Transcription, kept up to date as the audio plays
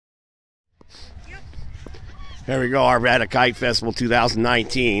There we go, Arvada Kite Festival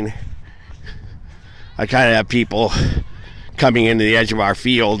 2019. I kind of have people coming into the edge of our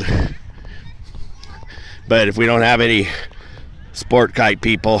field, but if we don't have any sport kite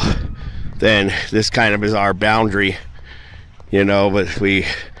people, then this kind of is our boundary, you know. But we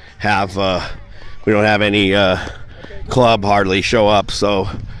don't have any club hardly show up, so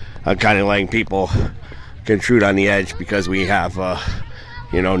I'm kind of letting people intrude on the edge because we have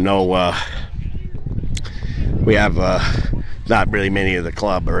we have not really many of the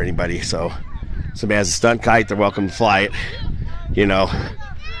club or anybody. So if somebody has a stunt kite, they're welcome to fly it, you know.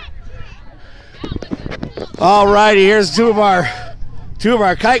 Alrighty, here's two of our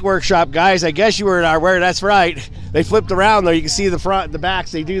kite workshop guys. I guess you were in our wear. That's right. They flipped around though. You can see the front, the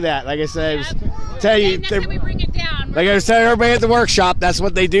backs. They do that. Like I said, tell you. We bring it down. Like I was telling everybody at the workshop, that's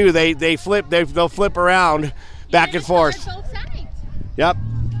what they do. They flip. They'll flip around back and forth. Yep.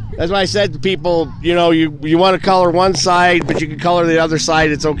 That's why I said to people, you know, you want to color one side, but you can color the other side.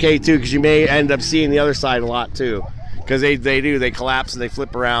 It's okay too, because you may end up seeing the other side a lot too, because they collapse and they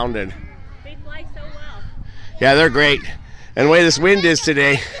flip around and they fly so well. Yeah, they're great. And the way this wind is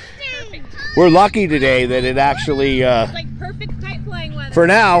today, we're lucky today that it actually it's like perfect kite flying weather. For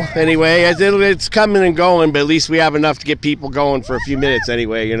now anyway. It's coming and going, but at least we have enough to get people going for a few minutes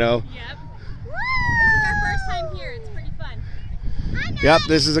anyway, you know. Yep. This is our first time here. It's pretty fun. Yep,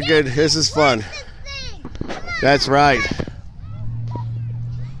 this is fun. That's right.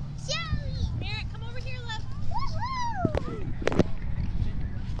 Come over here, love.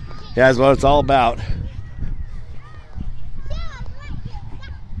 Yeah, that's what it's all about.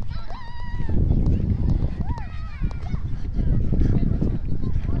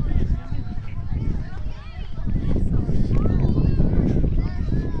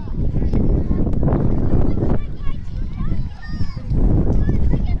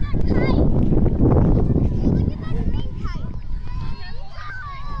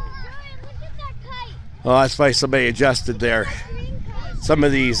 Oh, that's why somebody adjusted there. Some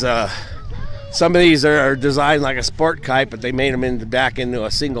of these are designed like a sport kite, but they made them back into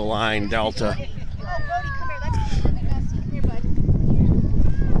a single line delta.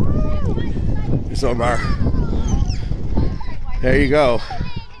 Some of our, there you go.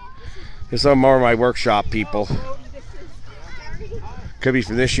 There's some more of my workshop people. Could be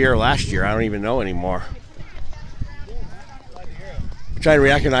from this year or last year. I don't even know anymore. I'm trying to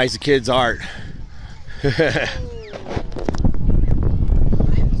recognize the kids' art.